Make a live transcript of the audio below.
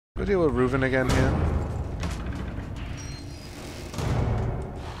We'll deal with Reuven again here.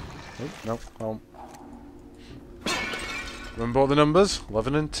 Oh, no, home. Remember all the numbers?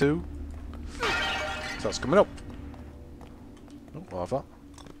 11 and 2. So that's coming up. Oh, we'll have that.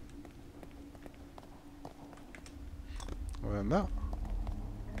 And that.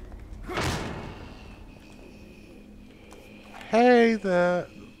 Hey there!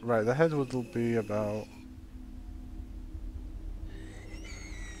 Right, the head will be about...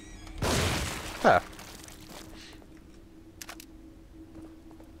 there.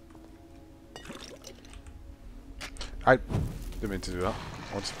 I didn't mean to do that.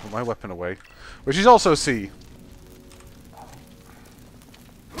 I want to put my weapon away. Which is also C.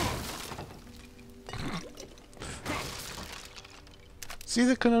 See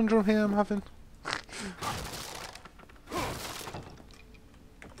the conundrum here I'm having?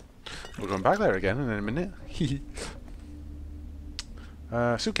 We're going back there again in a minute.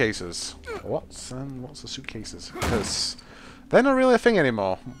 Suitcases. What's the suitcases? Because they're not really a thing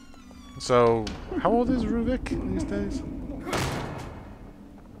anymore. So, how old is Ruvik these days?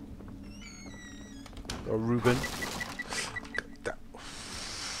 Or Reuben?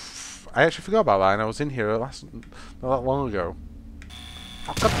 I actually forgot about that, and I was in here not that long ago.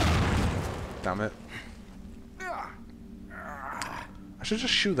 Damn it. I should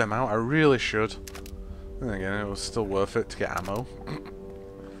just shoot them out, I really should. And then again, it was still worth it to get ammo.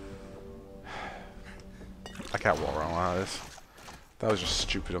 I can't walk around like this. That was just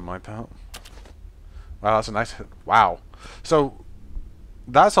stupid on my part. Wow, that's a nice hit. Wow. So,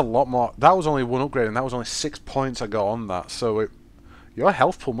 that's a lot more. That was only one upgrade, and that was only 6 points I got on that. So, your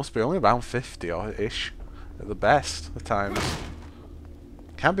health pool must be only around 50 or ish at the best at times.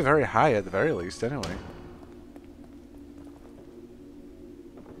 Can't be very high at the very least, anyway.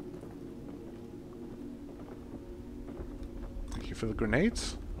 Thank you for the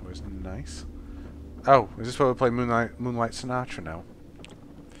grenades. Always nice. Oh, is this where we play Moonlight Sonata now?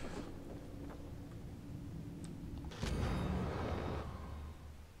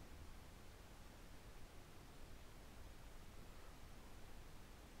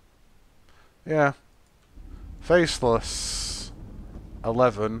 Yeah. Faceless.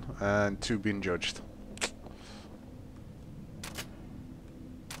 11 and 2 being judged.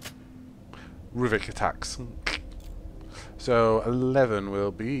 Ruvik attacks. So 11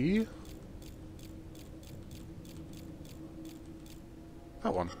 will be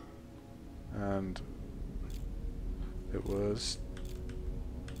that one. And it was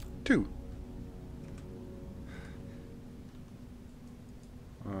 2.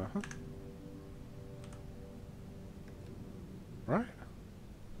 Right?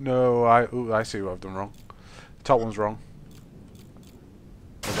 No, I see what I've done wrong. The top one's wrong.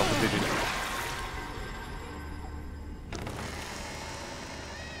 I got the digit.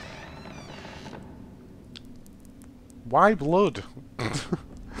 Why blood?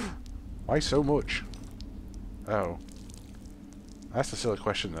 Why so much? Oh. That's a silly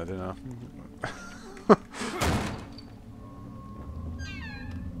question there, didn't I?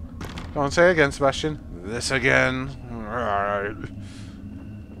 Go on, say it again, Sebastian. This again.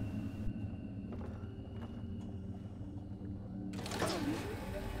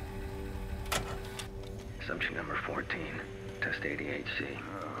 Subject number 14, test 88C,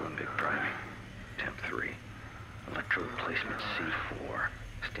 Olympic driving, temp 3, electrode placement C4,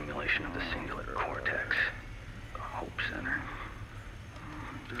 stimulation of the cingulate cortex, Hope Center.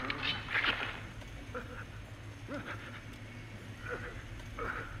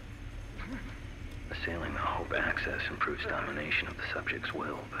 Assailing the Hope axis improves domination of the subject's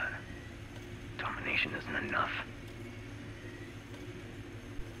will, but domination isn't enough.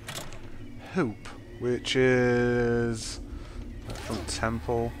 Hope, which is from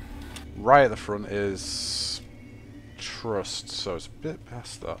Temple. Right at the front is Trust, so it's a bit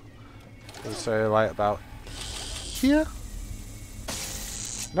past that. Let's say like about here.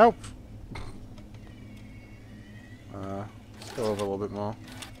 Nope. Let's go over a little bit more.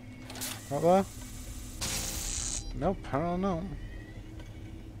 Right there. Nope, I don't know.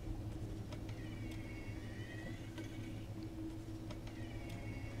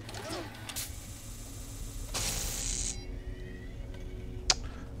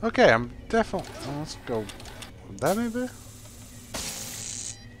 Okay, I'm definitely... let's go there, maybe?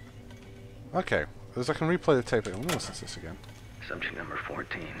 Okay, as I can replay the tape, let me listen to this again. Subject number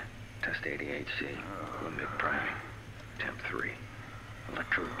 14, test 88C, Olympic driving, temp 3,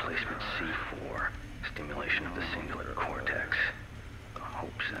 electrode placement C4, stimulation of the cingulate cortex,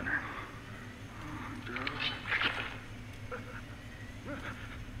 Hope Center.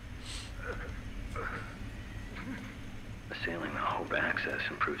 Assailing the Hope warp access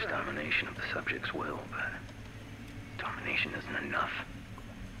improves domination of the subject's will, but domination isn't enough.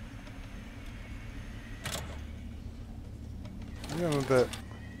 Yeah, I'm a bit...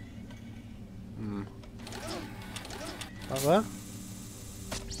 Like that?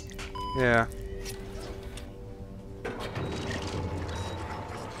 Yeah.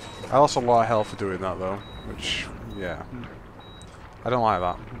 I lost a lot of health for doing that though, which, yeah. I don't like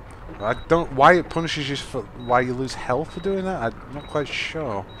that. I don't... Why it punishes you for... Why you lose health for doing that? I'm not quite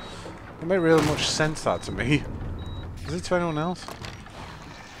sure. It made really much sense, that, to me. Is it to anyone else?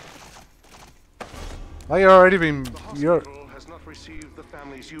 Well, you've already been... You're... has not received the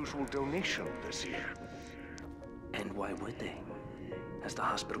family's usual donation this year. And why would they? Has the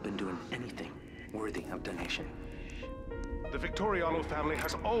hospital been doing anything worthy of donation? The Victoriano family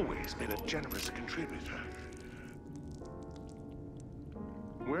has always been a generous contributor.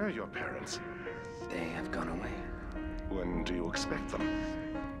 Where are your parents? They have gone away. When do you expect them?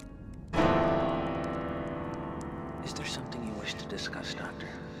 Is there something you wish to discuss, Doctor?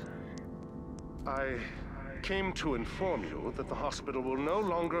 I came to inform you that the hospital will no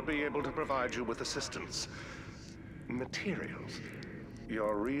longer be able to provide you with assistance. Materials.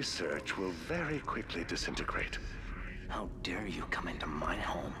 Your research will very quickly disintegrate. How dare you come into my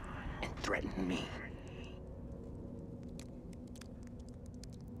home and threaten me?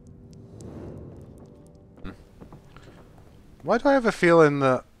 Why do I have a feeling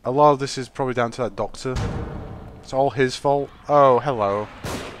that a lot of this is probably down to that doctor? It's all his fault. Oh, hello.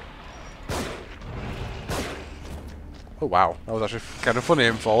 Oh wow, that was actually kind of funny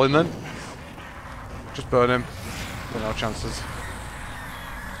him falling then. Just burn him. Got no chances.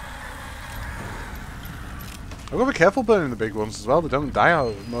 I've got to be careful burning the big ones as well. They don't die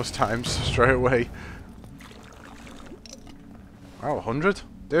out most times straight away. Wow, 100?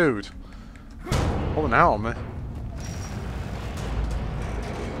 Dude. Pulling out on me.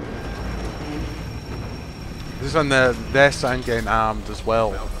 This is when they're starting getting armed as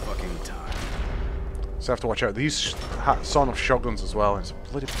well. So I have to watch out. These sort of shotguns as well. It's a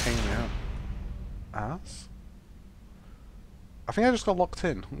bloody pain in the ass. I think I just got locked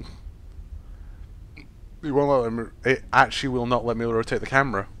in. It won't let me, it actually will not let me rotate the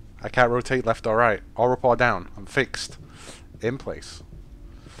camera. I can't rotate left or right, or up or down. I'm fixed. In place.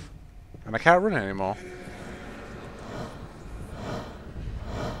 And I can't run it anymore.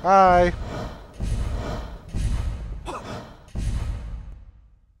 Bye!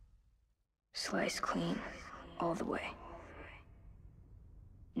 Slice clean, all the way.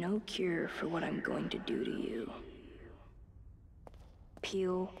 No cure for what I'm going to do to you.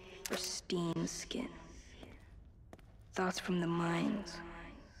 Peel pristine skin. Thoughts from the mines.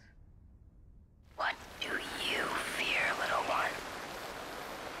 What do you fear, little one?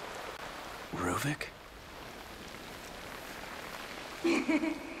 Ruvik?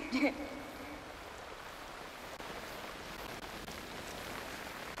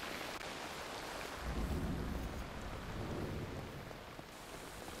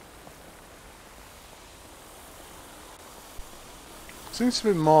 Seems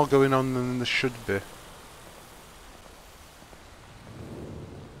to be more going on than there should be.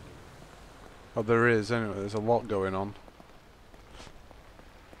 Oh, there is, anyway. There's a lot going on.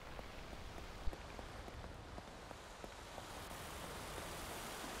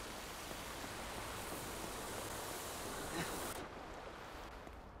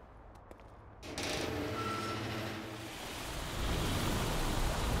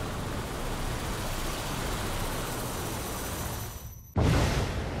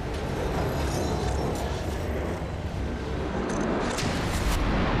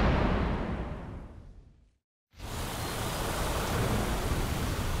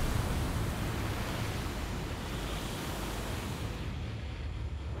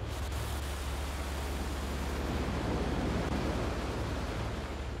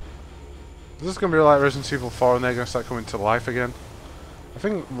 Is this going to be like Resident Evil 4 and they're going to start coming to life again? I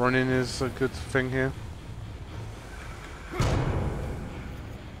think running is a good thing here.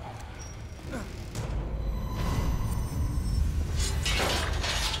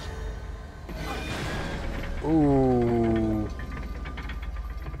 Ooh.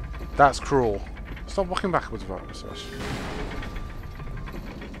 That's cruel. Stop walking backwards about this.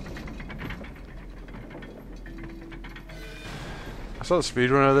 I saw the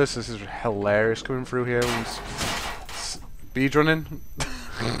speedrun of this. This is hilarious coming through here. Speedrunning.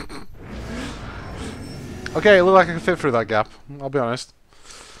 Okay, it looked like I could fit through that gap. I'll be honest.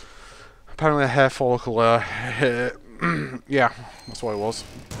 Apparently a hair follicle. Yeah, that's what it was.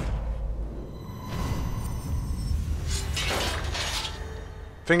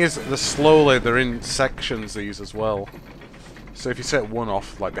 Thing is, they're in sections these as well. So if you set one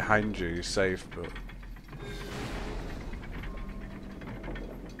off, like behind you, you're safe, but...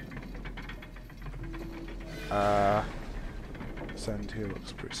 Sand here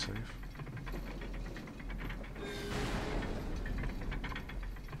looks pretty safe.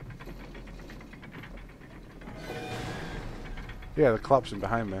 Yeah, they're collapsing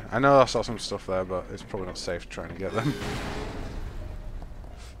behind me. I know I saw some stuff there, but it's probably not safe trying to get them.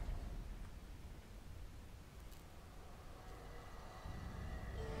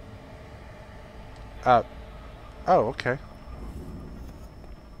 Oh, okay.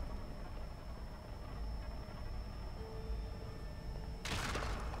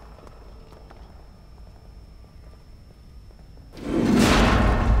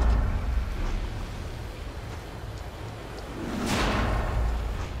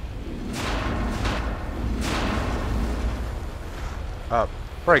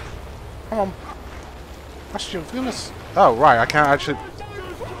 Break. Come on. That's your goodness. Oh, right, I can't actually...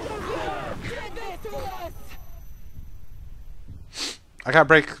 I can't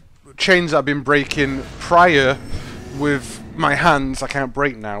break chains that I've been breaking prior with my hands. I can't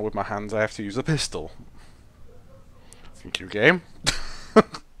break now with my hands. I have to use a pistol. Thank you, game. I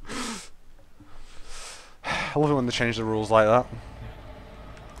love it when they change the rules like that.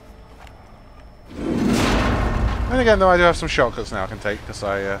 And again, though, I do have some shortcuts now I can take because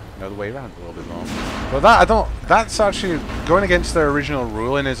I know the way around a little bit more. But that, I don't... That's actually going against their original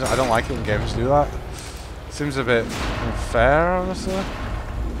ruling. Isn't? I don't like it when games do that. Seems a bit unfair, honestly.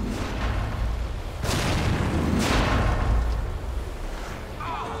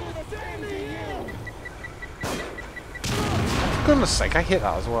 For goodness sake, I hit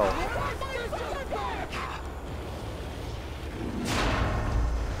that as well.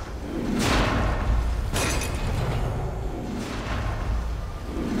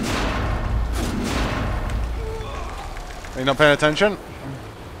 Are you not paying attention?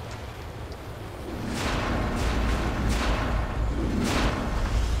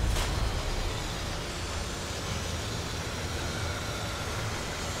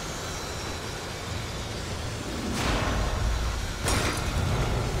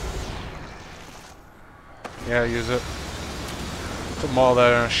 Yeah, use it. Put more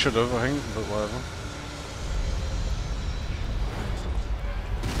there than I should have, I think, but whatever.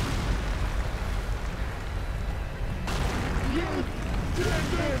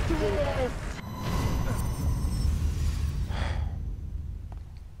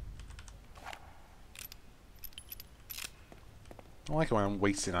 I like it when I'm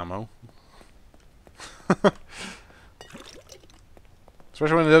wasting ammo.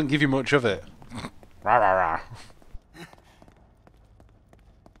 Especially when they don't give you much of it. Rah rah rah.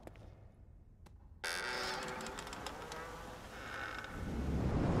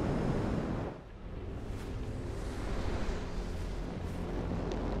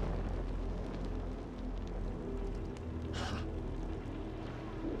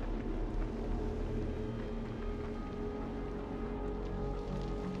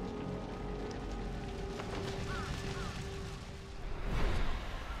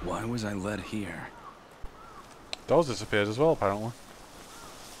 Why was I led here? Those disappeared as well, apparently.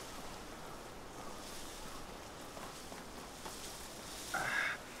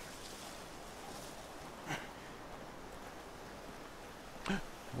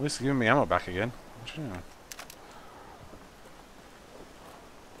 At least they're giving me ammo back again.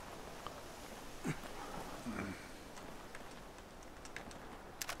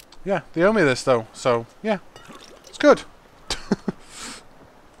 Yeah, they owe me this though, so yeah, it's good.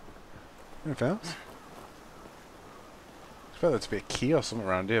 Anything else? I expect there to be a key or something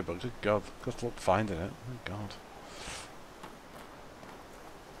around here, but good God, good luck finding it. Oh God.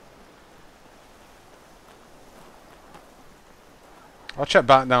 I'll check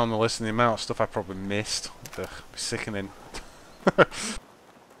back down the list and the amount of stuff I probably missed. Ugh, sickening.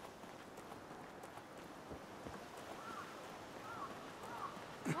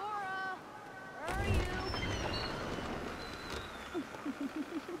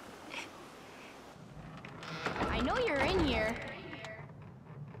 I know you're in here.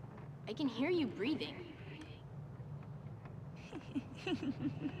 I can hear you breathing.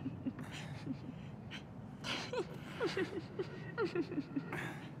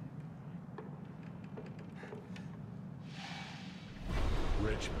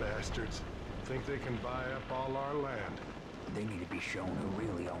 Rich bastards. Think they can buy up all our land. They need to be shown who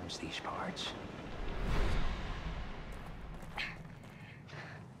really owns these parts.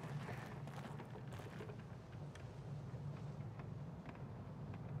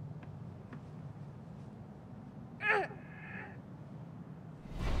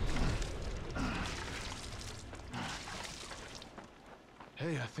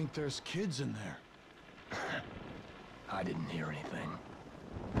 Hey, I think there's kids in there. I didn't hear anything.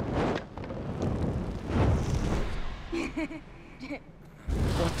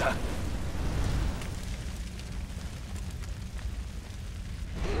 What the?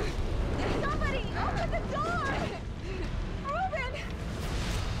 Somebody, open the door! Reuben!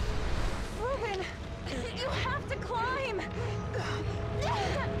 Reuben, you have to climb!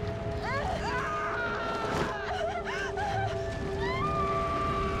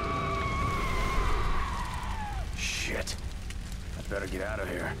 Shit. I better get out of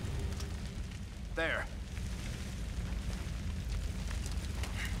here. There.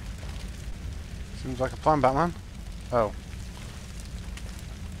 Seems like a plan, Batman. Oh.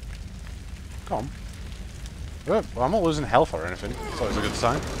 Come on. Well, I'm not losing health or anything. It's always a good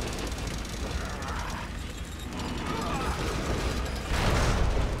sign.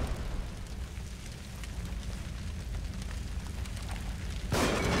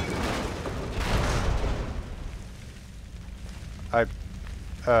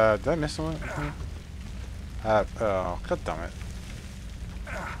 Did I miss something? Oh, god damn it.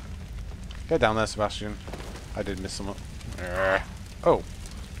 Get down there, Sebastian. I did miss something. Oh.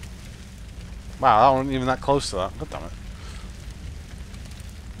 Wow, that wasn't even that close to that. God damn it.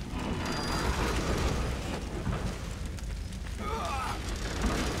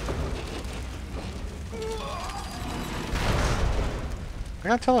 I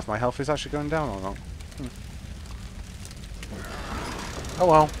can't tell if my health is actually going down or not. Oh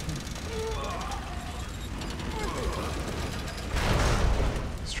well.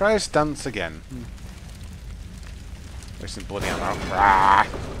 Let's try this dance again. Wasting bloody ammo. Rah!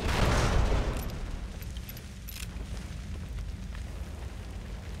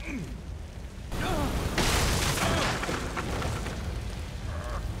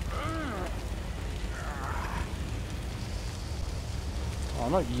 Oh,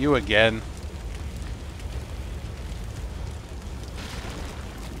 not you again.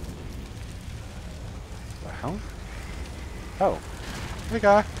 The hell? Oh. Hey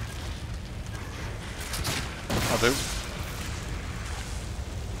guy. I'll do.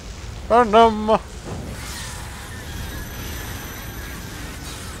 Burn them!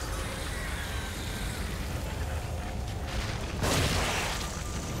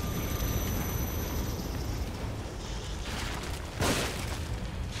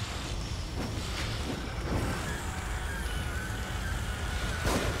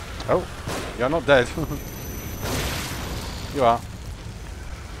 Oh, you're not dead. You are.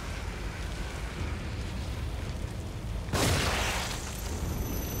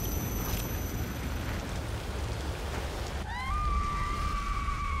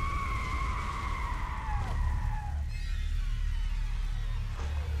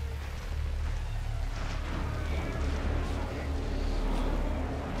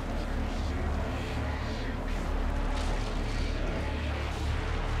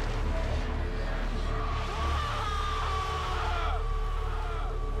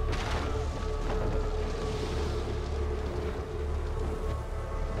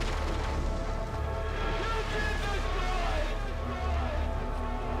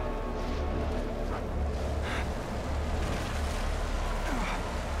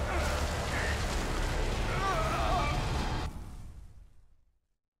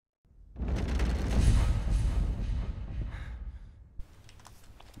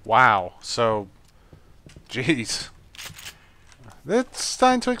 Wow, so, jeez. It's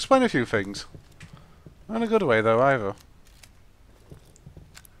starting to explain a few things. Not in a good way though, either.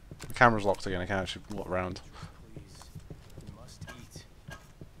 The camera's locked again, I can't actually look around. Please, you must eat.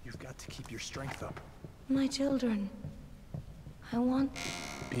 You've got to keep your strength up. My children. I want...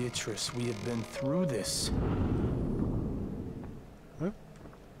 Beatrice, we have been through this. Oh,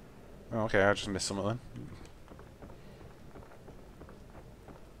 okay, I just missed something then.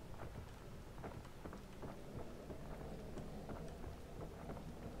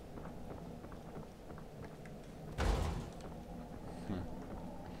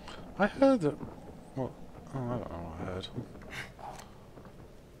 I heard that... What? Oh, I don't know what I heard.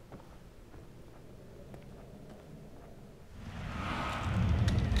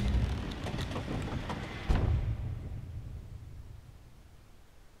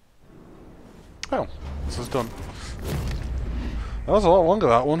 Oh, this is done. That was a lot longer,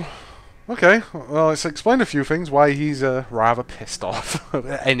 that one. Okay, well, it's explained a few things why he's rather pissed off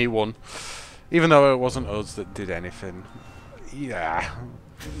at anyone. Even though it wasn't us that did anything. Yeah.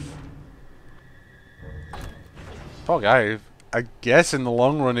 Poor guy. I guess in the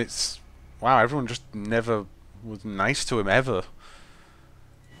long run it's... Wow, everyone just never was nice to him, ever.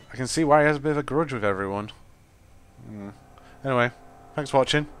 I can see why he has a bit of a grudge with everyone. Anyway, Thanks for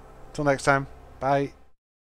watching. Till next time. Bye.